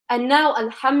And now,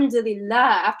 alhamdulillah,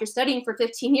 after studying for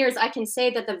 15 years, I can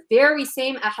say that the very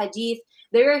same ahadith,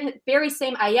 the very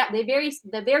same ayat,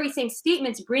 the very same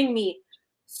statements bring me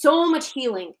so much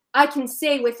healing. I can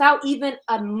say without even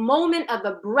a moment of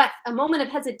a breath, a moment of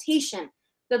hesitation,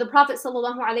 that the Prophet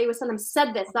ﷺ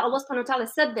said this, that Allah subhanahu wa ta'ala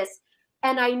said this.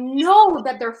 And I know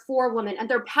that they're for women, and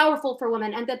they're powerful for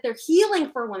women, and that they're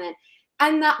healing for women,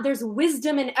 and that there's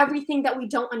wisdom in everything that we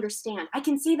don't understand. I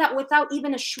can say that without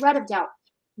even a shred of doubt.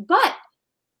 But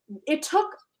it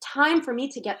took time for me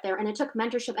to get there, and it took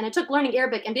mentorship, and it took learning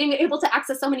Arabic and being able to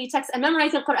access so many texts and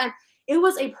memorizing Quran. It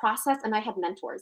was a process, and I had mentors.